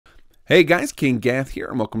Hey guys, kinggath here,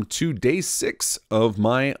 and welcome to day 6 of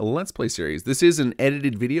my Let's Play series. This is an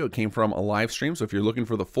edited video. It came from a live stream, so if you're looking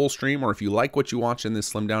for the full stream, or if you like what you watch in this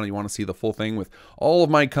slim down and you want to see the full thing with all of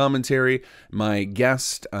my commentary, my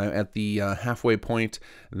guest at the halfway point,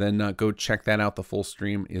 then go check that out. The full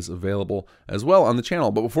stream is available as well on the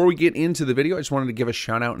channel. But before we get into the video, I just wanted to give a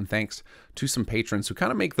shout out and thanks to some patrons who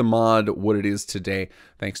kind of make the mod what it is today,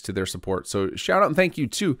 thanks to their support. So shout out and thank you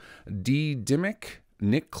to D. Dimmick,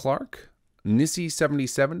 Nick Clark,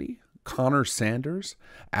 Nissy7070, Connor Sanders,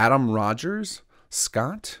 Adam Rogers,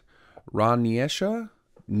 Scott, Raniesha,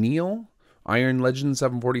 Neil, Iron Legend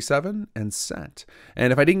 747, and Set.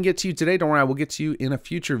 And if I didn't get to you today, don't worry, I will get to you in a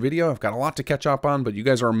future video. I've got a lot to catch up on, but you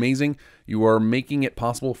guys are amazing. You are making it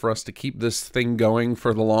possible for us to keep this thing going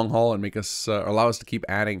for the long haul and make us allow us to keep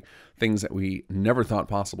adding things that we never thought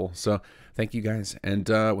possible. So thank you guys. And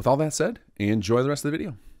with all that said, enjoy the rest of the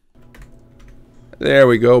video. There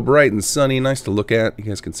we go, bright and sunny, nice to look at. You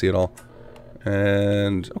guys can see it all.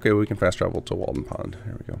 And, okay, we can fast travel to Walden Pond.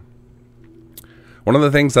 Here we go. One of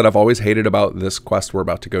the things that I've always hated about this quest we're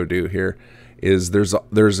about to go do here is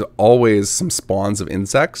there's always some spawns of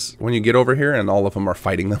insects when you get over here, and all of them are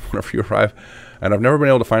fighting them whenever you arrive. And I've never been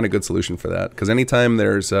able to find a good solution for that, because anytime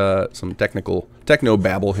there's some techno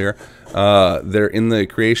babble here, they're in the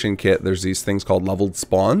creation kit, there's these things called leveled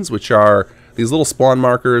spawns, which are these little spawn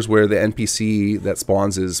markers where the NPC that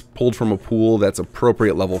spawns is pulled from a pool that's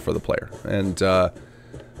appropriate level for the player. And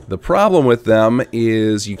the problem with them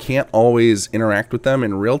is you can't always interact with them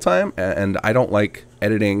in real time, and I don't like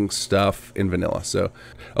editing stuff in vanilla. So,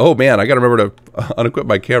 oh man, I gotta remember to unequip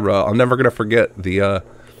my camera. I'm never gonna forget the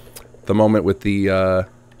moment with the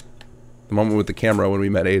camera when we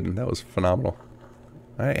met Aiden. That was phenomenal.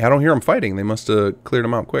 I don't hear them fighting. They must have cleared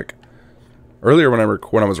them out quick. Earlier when I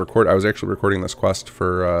was actually recording this quest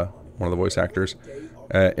for one of the voice actors,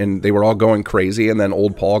 and they were all going crazy, and then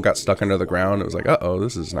old Paul got stuck under the ground. It was like, uh-oh,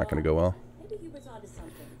 this is not going to go well.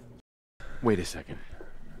 Wait a second.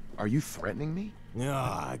 Are you threatening me?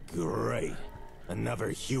 Ah, great. Another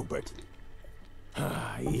Hubert.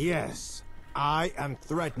 Yes, I am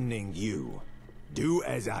threatening you. Do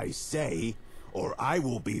as I say, or I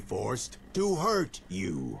will be forced to hurt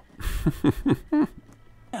you.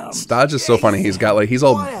 Stodge is so funny. He's got he's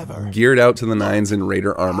all geared out to the nines in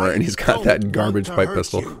Raider armor, and he's got that garbage pipe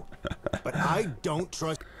pistol. But I don't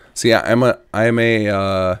trust. So yeah, I'm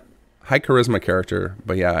a high charisma character,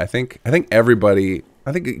 but yeah, I think high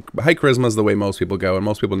charisma is the way most people go, and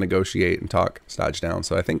most people negotiate and talk Stodge down.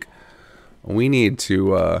 So I think we need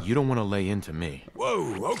to. You don't want to lay into me.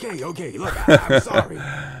 Whoa, okay. Look, I'm sorry.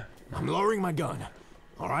 I'm lowering my gun.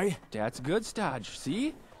 All right. That's good, Stodge.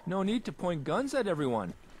 See? No need to point guns at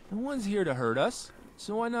everyone. No one's here to hurt us.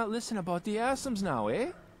 So why not listen about the Asums now,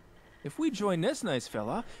 eh? If we join this nice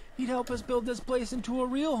fella, he'd help us build this place into a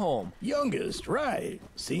real home. Youngest, right.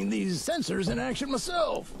 Seen these sensors in action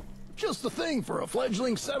myself. Just the thing for a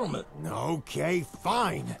fledgling settlement. Okay,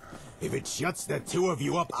 fine. If it shuts the two of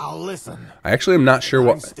you up, I'll listen. I actually am not sure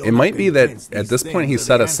what. It might be that at this point he's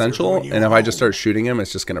set essential, and if I just start shooting him,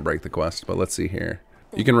 it's just going to break the quest. But let's see here.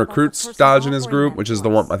 You can recruit Stodge in his group, which is the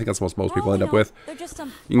one I think that's what most people end up with.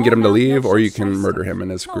 You can get him to leave, or you can murder him in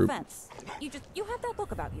his group. You have that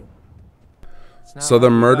book about you. So the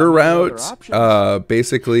murder route,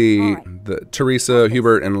 basically, Teresa,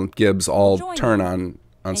 Hubert, and Gibbs all turn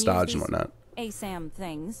on Stodge and whatnot.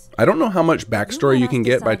 I don't know how much backstory you can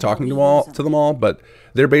get by talking to them all, but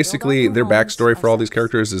they're basically, their backstory for all these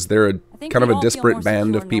characters is they're kind of a disparate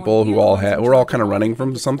band of people who were all kind of running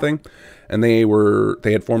from something, and they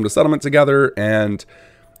had formed a settlement together, and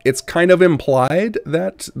it's kind of implied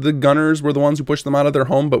that the Gunners were the ones who pushed them out of their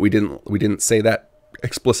home, but we didn't say that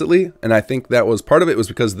explicitly, and I think that was part of it was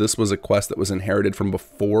because this was a quest that was inherited from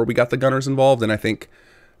before we got the Gunners involved, and I think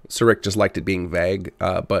Surik just liked it being vague,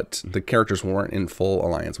 but the characters weren't in full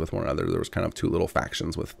alliance with one another. There was kind of two little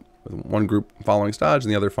factions with one group following Stodge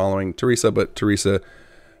and the other following Teresa, but Teresa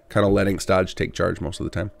kind of letting Stodge take charge most of the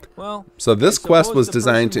time. Well, so this quest was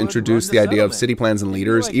designed to introduce the idea of city plans and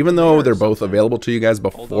leaders, even though they're both available to you guys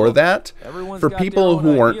before that. For people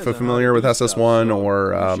who aren't familiar with SS1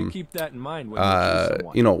 or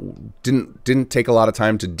you know, didn't take a lot of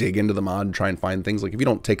time to dig into the mod and try and find things, like if you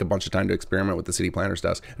don't take a bunch of time to experiment with the city planner's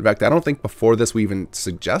desk. In fact, I don't think before this we even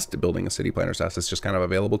suggested building a city planner's desk. It's just kind of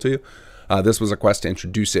available to you. This was a quest to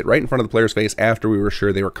introduce it right in front of the player's face after we were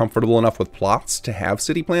sure they were comfortable enough with plots to have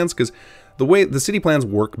city plans, because the way the city plans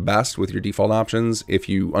work best with your default options if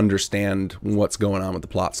you understand what's going on with the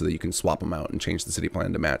plot, so that you can swap them out and change the city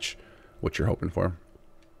plan to match what you're hoping for.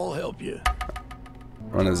 I'll help you.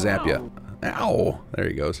 I'm gonna zap you. Ow! There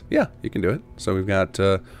he goes. Yeah, you can do it. So we've got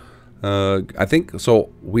I think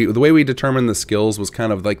so. The way we determined the skills was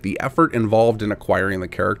kind of like the effort involved in acquiring the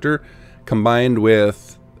character, combined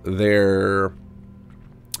with their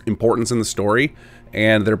importance in the story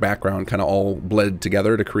and their background, kind of all bled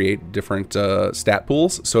together to create different stat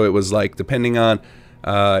pools. So it was like depending on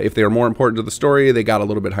if they were more important to the story, they got a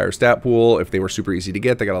little bit higher stat pool. If they were super easy to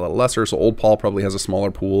get, they got a little lesser. So Old Paul probably has a smaller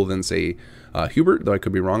pool than, say, Hubert, though I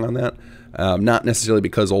could be wrong on that. Not necessarily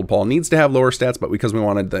because Old Paul needs to have lower stats, but because we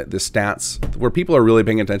wanted the stats where people are really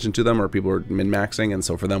paying attention to them or people are min-maxing, and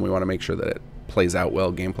so for them we want to make sure that it plays out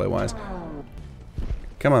well gameplay-wise.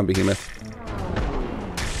 Come on, Behemoth.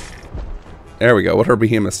 There we go. What are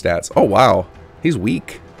Behemoth's stats? Oh, wow. He's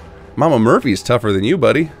weak. Mama Murphy's tougher than you,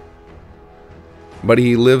 buddy. But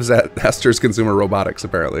he lives at Hester's Consumer Robotics,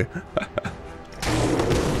 apparently.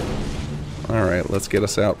 Alright, let's get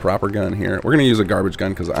us out. Proper gun here. We're going to use a garbage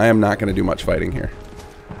gun because I am not going to do much fighting here.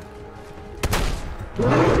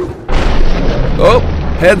 Oh!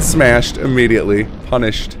 Head smashed immediately.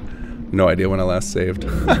 Punished. No idea when I last saved.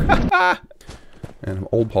 And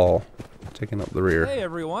Old Paul taking up the rear. Hey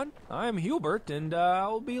everyone, I'm Hubert, and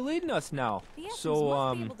I'll be leading us now. So,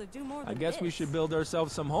 I guess we should build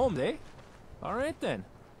ourselves some homes, eh? Alright then,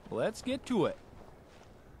 let's get to it.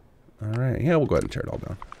 Alright, yeah, we'll go ahead and tear it all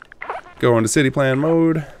down. Go into city plan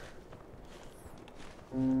mode.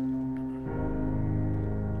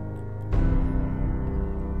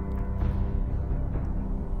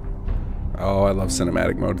 Oh, I love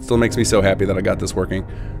cinematic mode. It still makes me so happy that I got this working.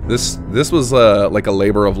 This was like a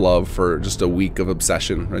labor of love for just a week of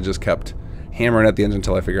obsession. I just kept hammering at the engine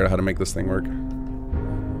until I figured out how to make this thing work.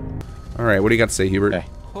 Alright, what do you got to say, Hubert? Hey.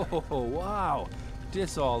 Oh, wow.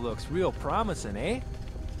 This all looks real promising, eh?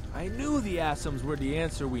 I knew the Asoms were the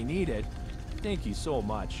answer we needed. Thank you so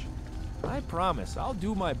much. I promise I'll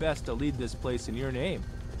do my best to lead this place in your name.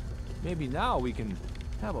 Maybe now we can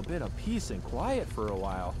have a bit of peace and quiet for a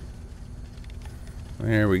while.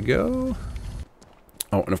 There we go.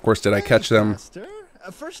 Oh, and of course, did I catch them?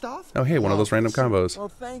 First off, Oh, hey, one of those random combos. Well,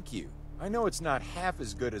 thank you. I know it's not half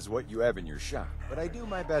as good as what you have in your shop, but I do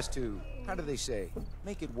my best to, how do they say,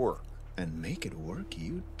 make it work. and make it work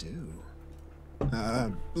you do.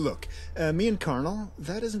 Look, me and Carnal,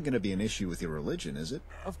 that isn't going to be an issue with your religion, is it?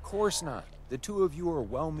 Of course not. The two of you are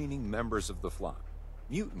well-meaning members of the flock,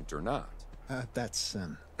 mutant or not. That's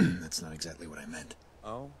not exactly what I meant.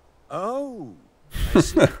 Oh, I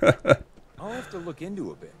see. I'll have to look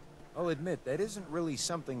into a bit. I'll admit, that isn't really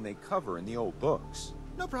something they cover in the old books.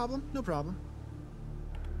 No problem, no problem.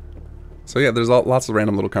 So yeah, there's lots of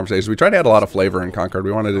random little conversations. We tried to add a lot of flavor in Concord.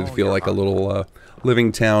 We wanted it to feel like a little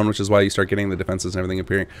living town, which is why you start getting the defenses and everything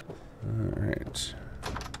appearing. All right.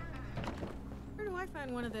 Where do I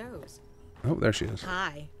find one of those? Oh, there she is.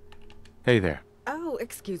 Hi. Hey there. Oh,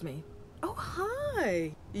 excuse me. Oh,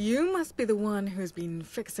 hi. You must be the one who's been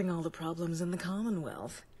fixing all the problems in the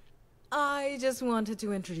Commonwealth. I just wanted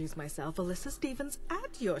to introduce myself, Alyssa Stevens,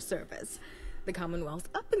 at your service. The Commonwealth's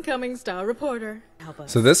up-and-coming star reporter.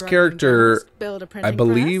 So this character, build a I printing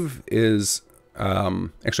believe, is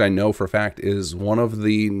actually I know for a fact is one of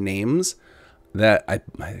the names that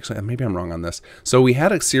actually maybe I'm wrong on this. So we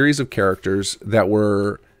had a series of characters that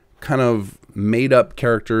were kind of made up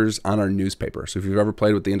characters on our newspaper. So if you've ever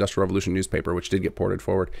played with the Industrial Revolution newspaper, which did get ported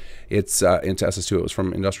forward, it's into SS2. It was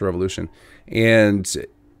from Industrial Revolution, and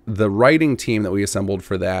the writing team that we assembled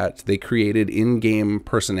for that, they created in-game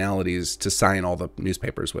personalities to sign all the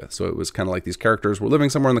newspapers with. So it was kind of like these characters were living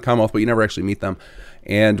somewhere in the Commonwealth, but you never actually meet them.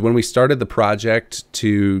 And when we started the project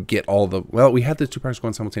to get all the, well, we had the two projects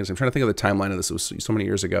going simultaneously. I'm trying to think of the timeline of this. It was so many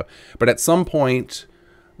years ago. But at some point,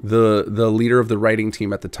 the leader of the writing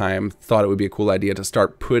team at the time thought it would be a cool idea to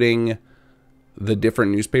start putting the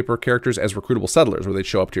different newspaper characters as recruitable settlers, where they'd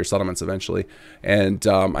show up to your settlements eventually. And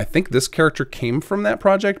I think this character came from that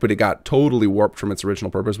project, but it got totally warped from its original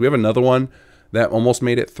purpose. We have another one that almost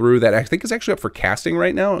made it through that I think is actually up for casting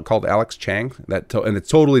right now, called Alex Chang. And it's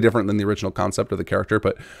totally different than the original concept of the character.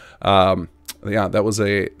 But yeah, that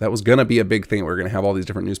was gonna be a big thing. We're gonna have all these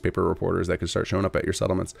different newspaper reporters that could start showing up at your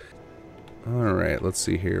settlements. All right, let's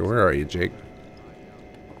see here. Where are you, Jake?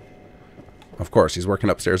 Of course, he's working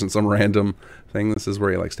upstairs in some random thing. This is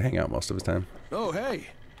where he likes to hang out most of his time. Oh, hey.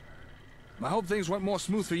 I hope things went more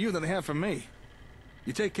smooth for you than they have for me.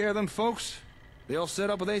 You take care of them folks? They all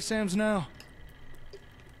set up with ASAMs now?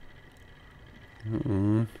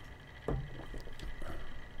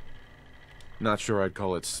 Not sure I'd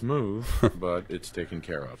call it smooth, but it's taken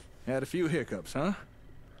care of. Had a few hiccups, huh?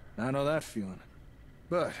 I know that feeling.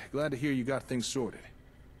 But glad to hear you got things sorted.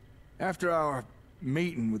 After our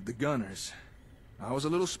meeting with the gunners, I was a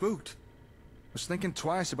little spooked. Was thinking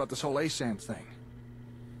twice about this whole ASAM thing.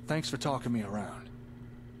 thanks for talking me around.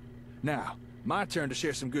 Now, my turn to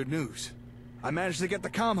share some good news. I managed to get the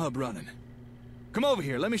comm hub running. Come over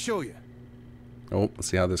here, let me show you. Oh, let's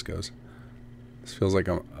see how this goes. This feels like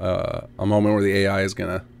a moment where the AI is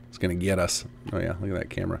gonna get us. Oh yeah, look at that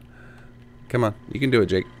camera. Come on, you can do it,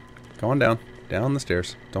 Jake. Go on down the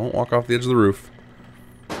stairs. Don't walk off the edge of the roof.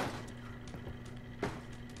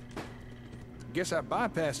 Guess I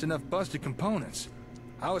bypassed enough busted components.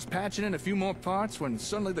 I was patching in a few more parts when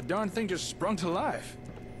suddenly the darn thing just sprung to life.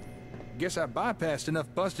 Guess I bypassed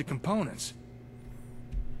enough busted components.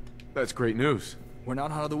 That's great news. We're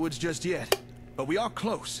not out of the woods just yet, but we are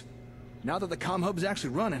close. Now that the comm hub's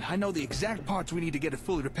actually running, I know the exact parts we need to get it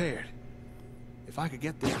fully repaired. If I could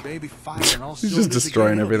get this baby firing all He's just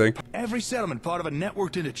destroying everything. Every settlement part of a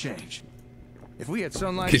networked interchange. If we had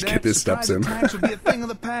something like Just that, get his steps in. attacks would be a thing of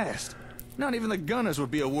the past. Not even the gunners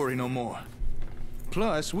would be a worry no more.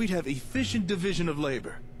 Plus, we'd have efficient division of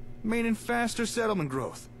labor, meaning faster settlement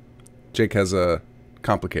growth. Jake has a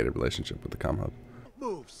complicated relationship with the comm hub.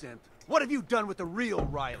 Move, simp. What have you done with the real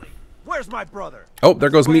Riley? Where's my brother? Oh, there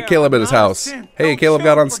goes Meet Caleb at his house. Hey, Caleb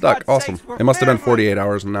got unstuck. Awesome. It must have been 48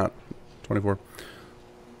 hours and not 24.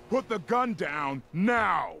 Put the gun down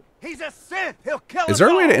now. He's a synth. He'll kill us. Is there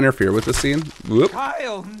a way to interfere with this scene? Whoop.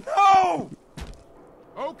 Kyle, no!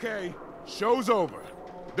 Okay, show's over.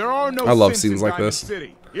 There are no I love synths scenes in like Diamond this.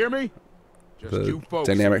 City. Hear me? Just The you folks.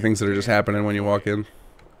 dynamic things that are just happening when you walk in.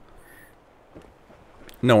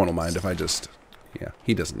 No one will mind if I just... Yeah,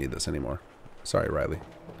 he doesn't need this anymore. Sorry, Riley.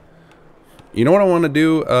 You know what I want to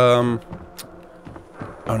do? Oh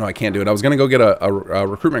no, I can't do it. I was going to go get a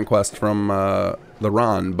recruitment quest from the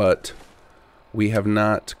Ron, but we have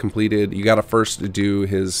not completed... You got to first do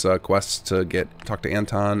his quests to talk to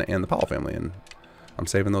Anton and the Powell family, and I'm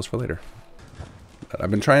saving those for later. But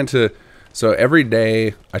I've been trying to... So every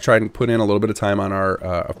day, I try and put in a little bit of time on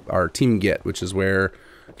our Team Git, which is where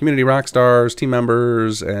community rock stars, team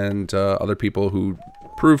members, and other people who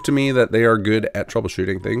prove to me that they are good at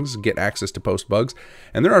troubleshooting things get access to post bugs.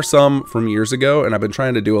 And there are some from years ago, and I've been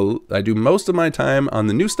trying to do I do most of my time on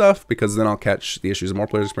the new stuff, because then I'll catch the issues of more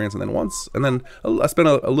players' experience, and then I spend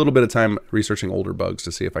a little bit of time researching older bugs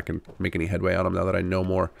to see if I can make any headway on them now that I know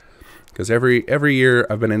more. Because every year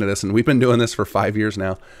I've been into this, and we've been doing this for 5 years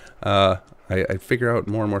now. I figure out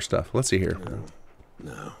more and more stuff. Let's see here.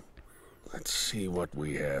 Now, let's see what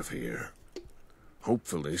we have here.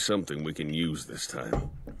 Hopefully something we can use this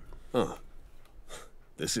time. Huh.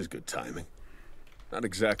 This is good timing. Not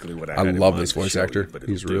exactly what I had in love mind this to voice show actor. you, but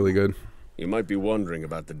He's it'll really do. good. You might be wondering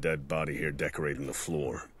about the dead body here decorating the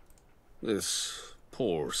floor. This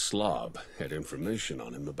poor slob had information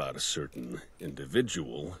on him about a certain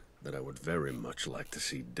individual that I would very much like to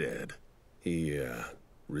see dead. He,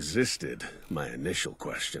 resisted my initial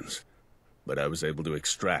questions, but I was able to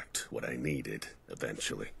extract what I needed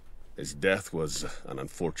eventually. His death was an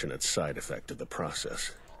unfortunate side effect of the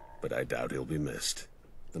process, but I doubt he'll be missed.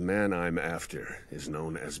 The man I'm after is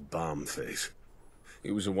known as Bombface.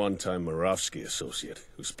 He was a one-time Moravsky associate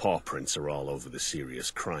whose paw prints are all over the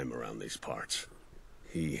serious crime around these parts.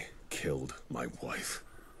 He killed my wife,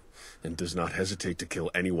 and does not hesitate to kill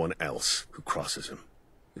anyone else who crosses him.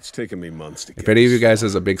 It's taken me months to get If any of you guys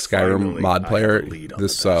this is a big Skyrim Finally, mod I player, have a lead on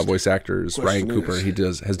this the bastard. voice actor is Ryan Question Cooper. is,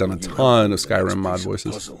 He has done a you know ton of the next Skyrim mod piece of the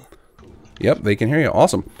voices. puzzle. Yep, they can hear you.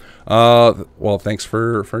 Awesome. Well, thanks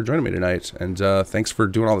for joining me tonight, and thanks for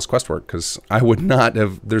doing all this quest work, because I would not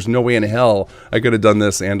have... There's no way in hell I could have done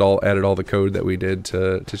this and added all the code that we did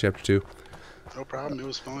to Chapter 2. No problem. It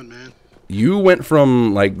was fun, man. You went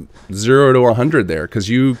from like 0 to 100 there, because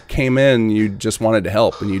you came in, you just wanted to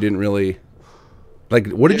help, and you didn't really... Like,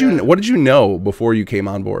 what did you know before you came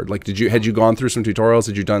on board? Like, had you gone through some tutorials?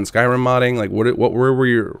 Had you done Skyrim modding? Like,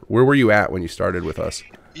 where were you at when you started with us?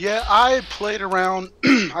 Yeah, I played around.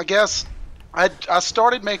 I guess I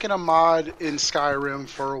started making a mod in Skyrim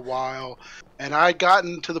for a while, and I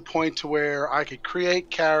gotten to the point to where I could create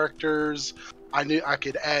characters. I knew I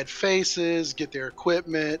could add faces, get their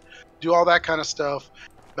equipment, do all that kind of stuff.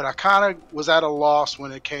 But I kind of was at a loss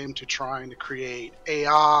when it came to trying to create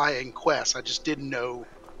AI and quests. I just didn't know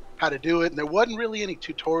how to do it, and there wasn't really any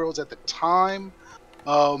tutorials at the time.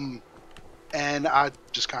 And I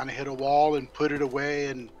just kind of hit a wall and put it away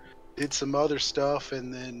and did some other stuff.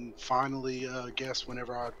 And then finally, I guess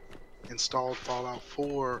whenever I installed Fallout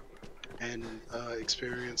 4 and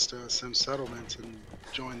experienced Sim Settlements and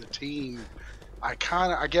joined the team, I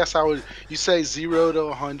guess you say 0 to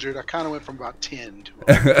 100. I kind of went from about 10 to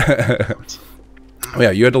 100. Oh,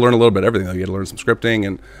 yeah, you had to learn a little bit of everything, though. You had to learn some scripting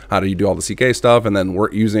and how do you do all the CK stuff, and then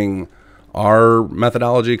we're using our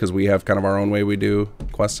methodology because we have kind of our own way we do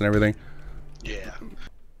quests and everything. Yeah.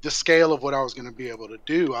 the scale of what I was going to be able to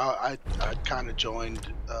do, I kind of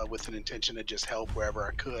joined with an intention to just help wherever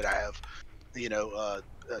I could. I have,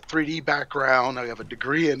 a 3D background. I have a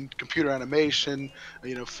degree in computer animation,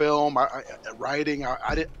 film, writing.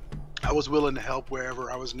 I was willing to help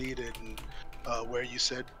wherever I was needed, and where you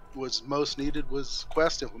said was most needed was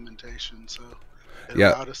quest implementation. So it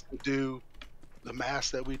allowed us to do the mass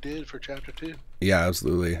that we did for chapter 2. Yeah,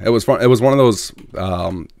 absolutely. It was fun. It was one of those.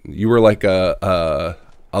 You were like a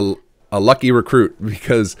lucky recruit,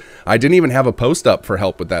 because I didn't even have a post up for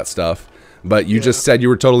help with that stuff. But you just said you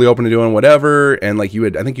were totally open to doing whatever, and like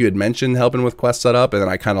I think you had mentioned helping with quest setup, and then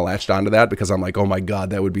I kind of latched onto that because I'm like, oh my god,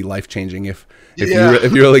 that would be life changing if you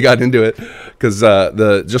really got into it. Because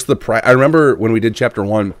I remember when we did chapter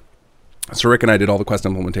 1. So Rick and I did all the quest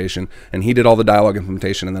implementation, and he did all the dialogue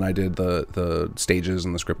implementation, and then I did the stages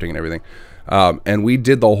and the scripting and everything. And we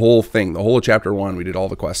did the whole thing, the whole of chapter 1. We did all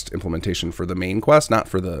the quest implementation for the main quest, not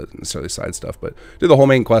for the necessarily side stuff, but did the whole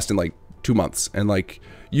main quest in like 2 months. And like,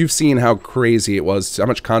 you've seen how crazy it was, how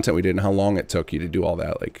much content we did, and how long it took you to do all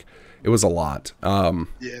that. Like, it was a lot.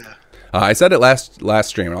 I said it last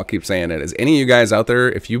stream, and I'll keep saying it. Is any of you guys out there,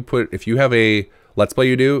 if you have a Let's Play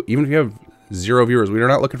you do, even if you have 0 viewers, we are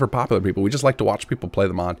not looking for popular people. We just like to watch people play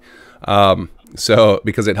the mod. So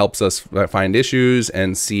because it helps us find issues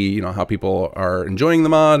and see, how people are enjoying the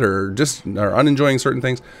mod or just are unenjoying certain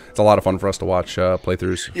things. It's a lot of fun for us to watch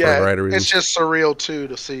playthroughs for a variety of reasons. It's just surreal too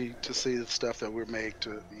to see the stuff that we make,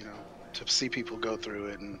 to see people go through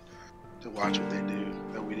it and to watch what they do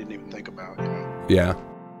that we didn't even think about. Yeah.